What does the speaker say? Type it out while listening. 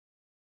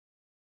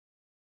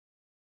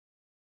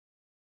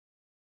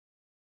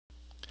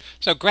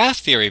So graph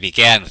theory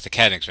began with the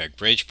Königsberg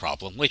bridge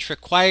problem, which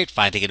required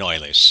finding an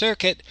Euler's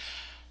circuit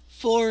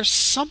for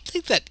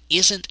something that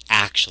isn't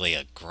actually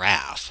a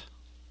graph.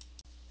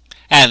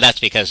 And that's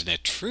because in a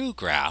true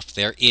graph,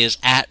 there is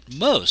at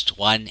most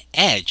one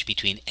edge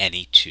between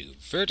any two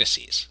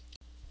vertices.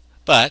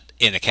 But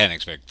in the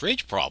Königsberg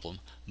bridge problem,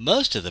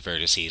 most of the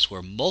vertices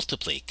were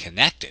multiply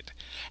connected.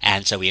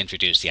 And so we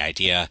introduced the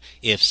idea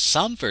if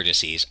some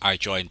vertices are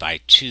joined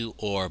by two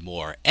or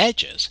more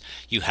edges,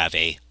 you have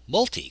a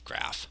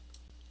multigraph.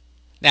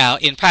 Now,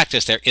 in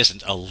practice, there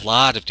isn't a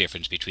lot of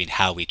difference between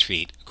how we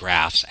treat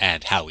graphs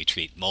and how we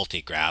treat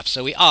multigraphs,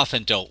 so we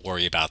often don't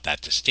worry about that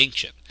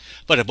distinction.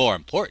 But a more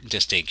important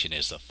distinction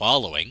is the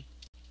following.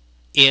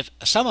 If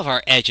some of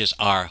our edges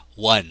are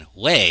one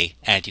way,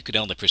 and you can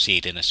only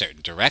proceed in a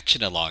certain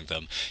direction along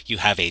them, you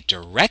have a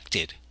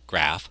directed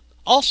graph,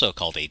 also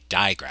called a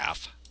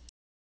digraph.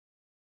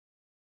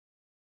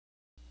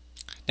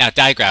 Now,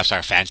 digraphs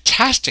are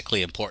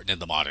fantastically important in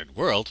the modern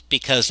world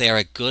because they are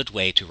a good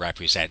way to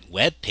represent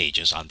web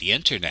pages on the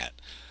internet.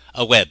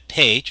 A web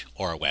page,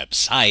 or a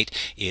website,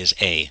 is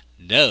a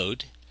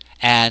node,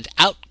 and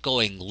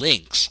outgoing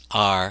links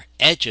are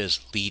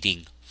edges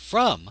leading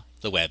from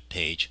the web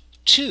page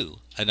to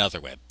another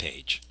web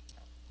page.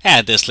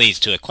 And this leads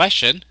to a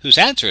question whose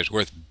answer is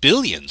worth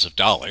billions of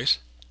dollars.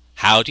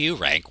 How do you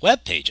rank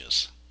web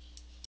pages?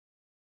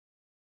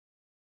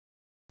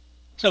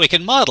 So we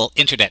can model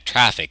internet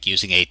traffic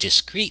using a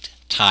discrete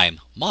time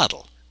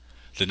model.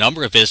 The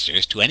number of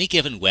visitors to any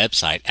given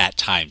website at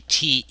time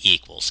t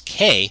equals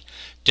k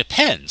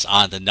depends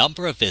on the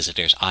number of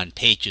visitors on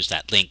pages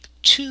that link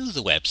to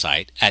the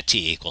website at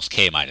t equals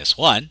k minus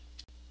 1.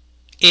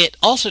 It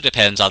also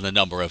depends on the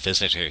number of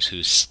visitors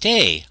who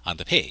stay on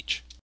the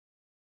page.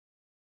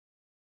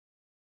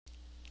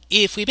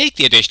 If we make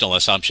the additional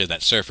assumption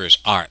that surfers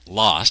aren't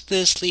lost,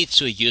 this leads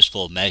to a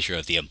useful measure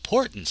of the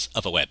importance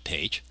of a web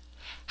page.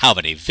 How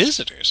many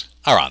visitors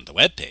are on the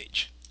web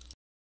page?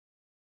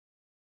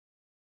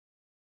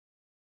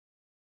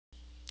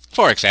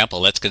 For example,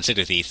 let's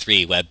consider the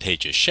 3 web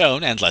pages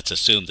shown, and let's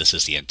assume this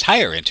is the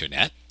entire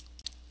internet.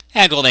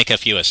 And we'll make a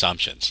few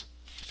assumptions.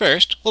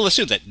 First, we'll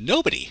assume that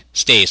nobody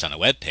stays on a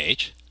web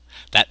page,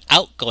 that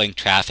outgoing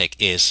traffic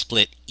is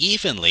split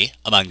evenly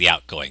among the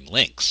outgoing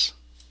links.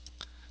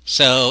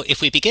 So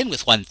if we begin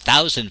with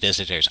 1,000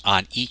 visitors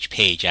on each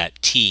page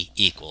at t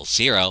equals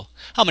 0,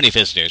 how many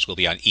visitors will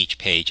be on each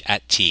page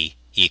at t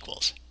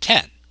equals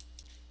 10?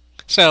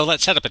 So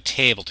let's set up a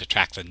table to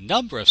track the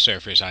number of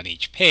surfers on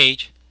each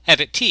page, and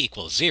at t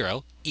equals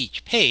 0,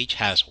 each page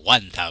has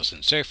 1,000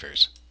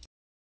 surfers.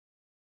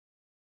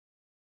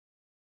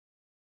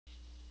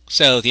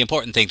 So the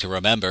important thing to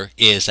remember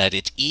is that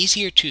it's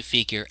easier to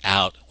figure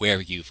out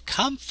where you've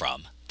come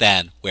from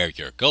than where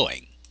you're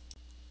going.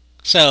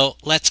 So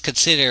let's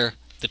consider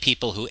the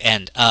people who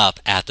end up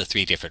at the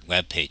 3 different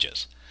web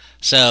pages.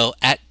 So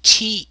at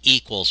t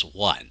equals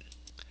 1,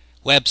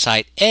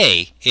 website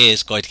A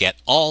is going to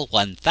get all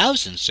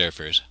 1,000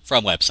 surfers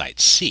from website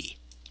C.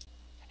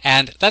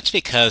 And that's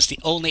because the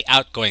only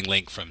outgoing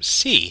link from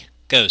C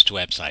goes to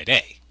website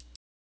A.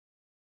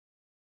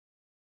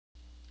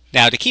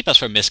 Now, to keep us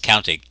from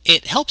miscounting,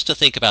 it helps to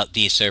think about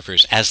these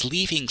surfers as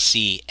leaving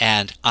C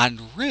and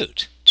en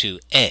route to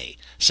A.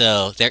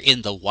 So they're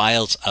in the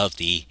wilds of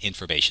the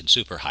information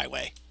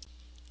superhighway.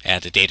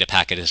 And the data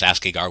packet is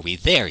asking, are we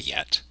there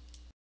yet?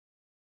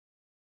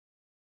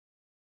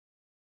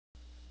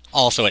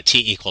 Also at t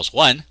equals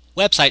 1,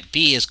 website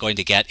B is going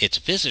to get its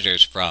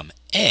visitors from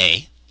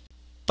A.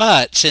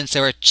 But since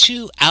there are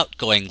 2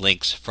 outgoing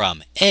links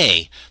from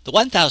A, the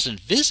 1,000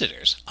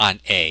 visitors on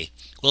A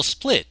will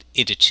split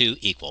into 2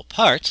 equal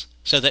parts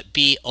so that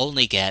B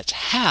only gets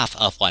half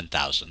of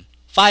 1,000,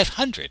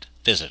 500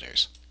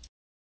 visitors.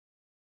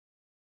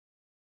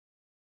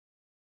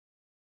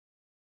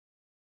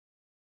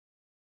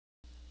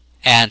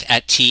 And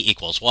at t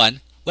equals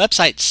 1,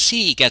 website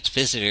C gets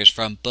visitors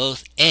from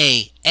both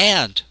A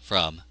and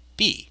from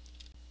B.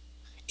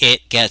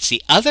 It gets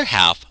the other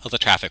half of the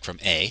traffic from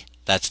A,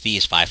 that's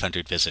these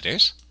 500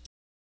 visitors.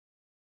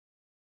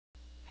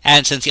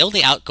 And since the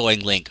only outgoing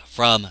link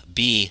from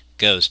B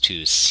goes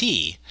to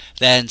C,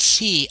 then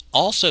C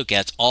also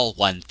gets all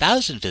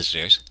 1,000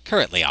 visitors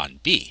currently on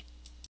B.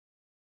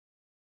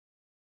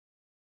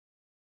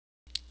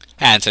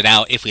 And so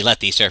now if we let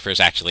these surfers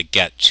actually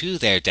get to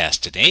their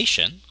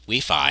destination, we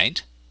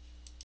find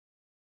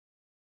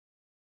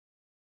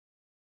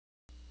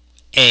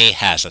A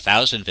has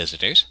 1,000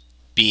 visitors,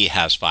 B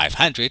has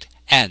 500,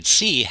 and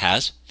C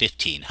has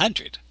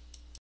 1,500.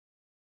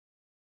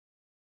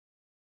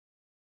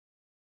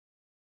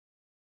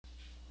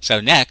 So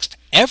next,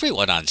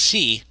 everyone on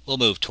C will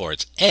move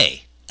towards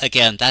A.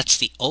 Again, that's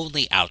the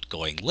only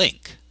outgoing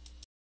link.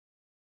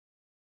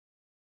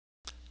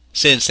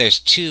 Since there's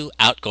 2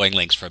 outgoing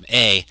links from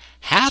A,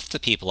 half the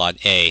people on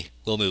A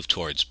will move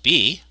towards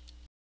B,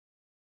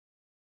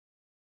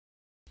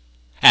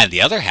 and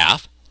the other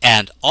half,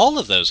 and all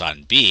of those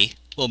on B,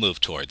 will move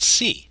towards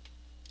C.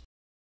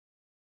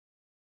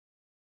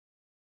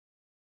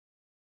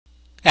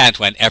 And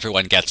when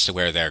everyone gets to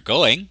where they're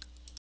going,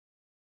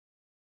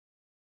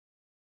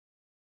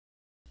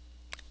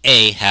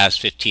 A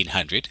has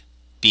 1,500,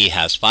 B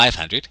has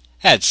 500,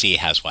 and C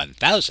has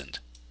 1,000.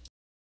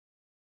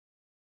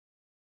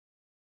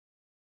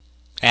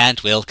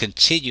 And we'll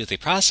continue the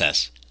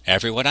process.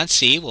 Everyone on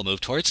C will move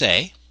towards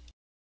A.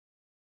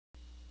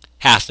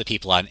 Half the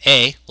people on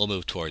A will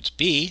move towards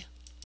B.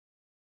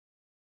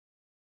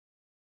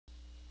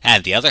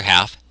 And the other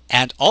half,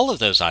 and all of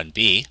those on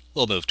B,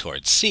 will move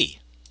towards C.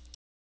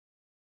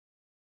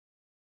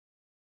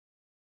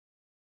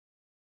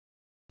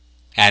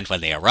 And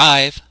when they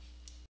arrive,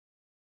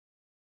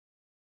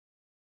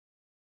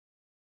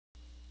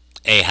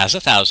 A has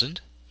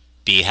 1,000,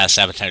 B has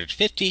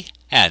 750,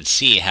 and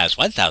C has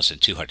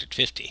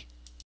 1,250.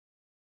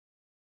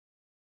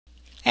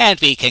 And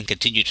we can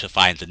continue to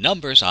find the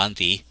numbers on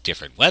the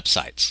different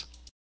websites.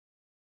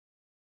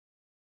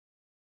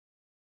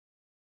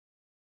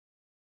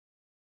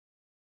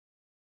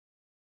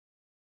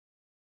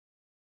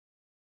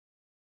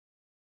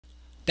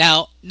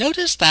 Now,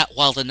 notice that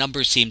while the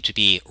numbers seem to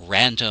be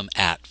random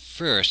at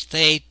first,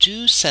 they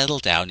do settle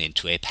down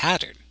into a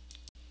pattern.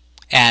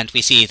 And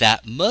we see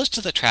that most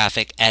of the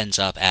traffic ends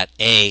up at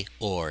A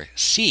or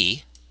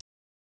C,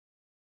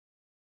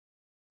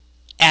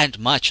 and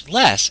much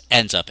less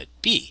ends up at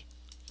B.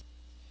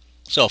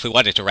 So if we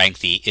wanted to rank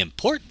the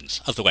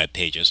importance of the web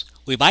pages,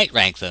 we might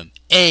rank them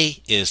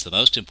A is the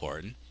most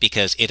important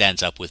because it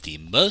ends up with the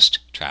most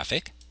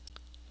traffic,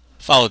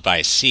 followed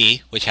by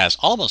C, which has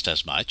almost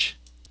as much,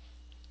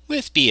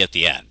 with B at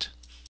the end.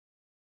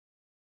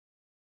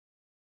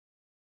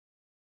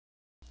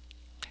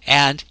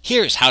 And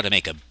here's how to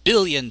make $1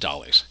 billion.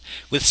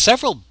 With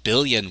several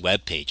billion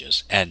web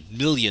pages and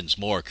millions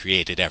more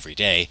created every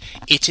day,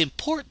 it's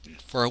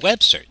important for a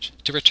web search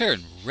to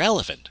return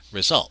relevant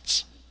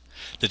results.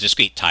 The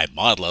discrete time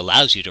model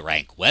allows you to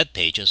rank web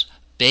pages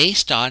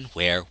based on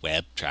where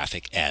web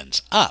traffic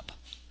ends up,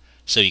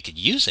 so you can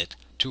use it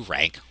to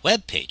rank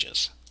web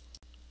pages.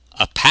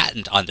 A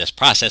patent on this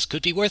process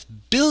could be worth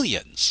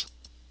billions.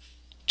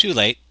 Too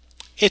late,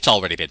 it's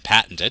already been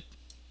patented.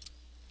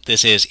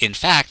 This is, in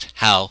fact,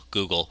 how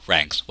Google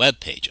ranks web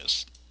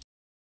pages.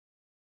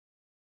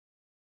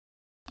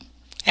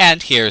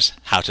 And here's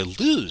how to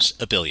lose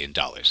 $1 billion.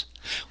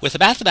 With the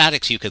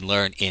mathematics you can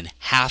learn in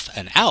half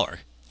an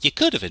hour, you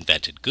could have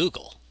invented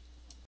Google.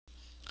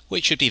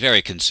 Which should be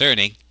very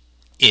concerning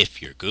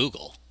if you're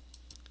Google.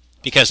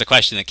 Because the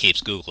question that keeps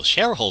Google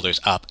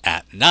shareholders up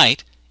at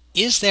night,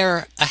 is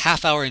there a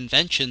half-hour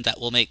invention that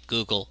will make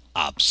Google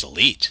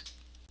obsolete?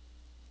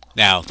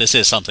 Now, this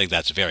is something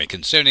that's very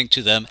concerning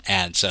to them,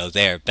 and so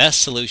their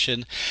best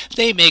solution,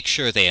 they make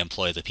sure they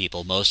employ the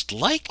people most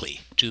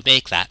likely to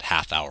make that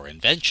half-hour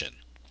invention.